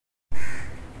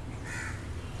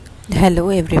Hello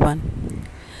everyone,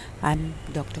 I'm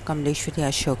Dr. Kamleshwari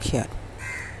Ashok here.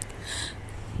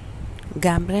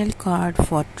 Gabriel card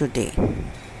for today.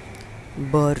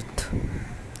 Birth.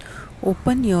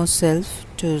 Open yourself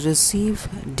to receive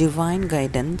divine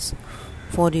guidance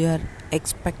for your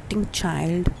expecting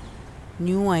child,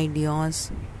 new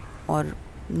ideas or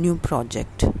new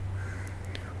project.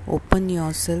 Open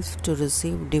yourself to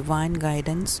receive divine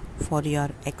guidance for your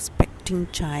expecting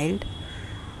child,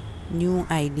 new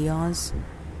ideas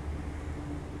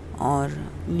or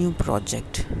new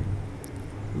project.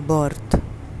 Birth.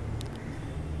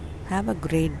 Have a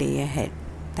great day ahead.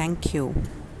 Thank you.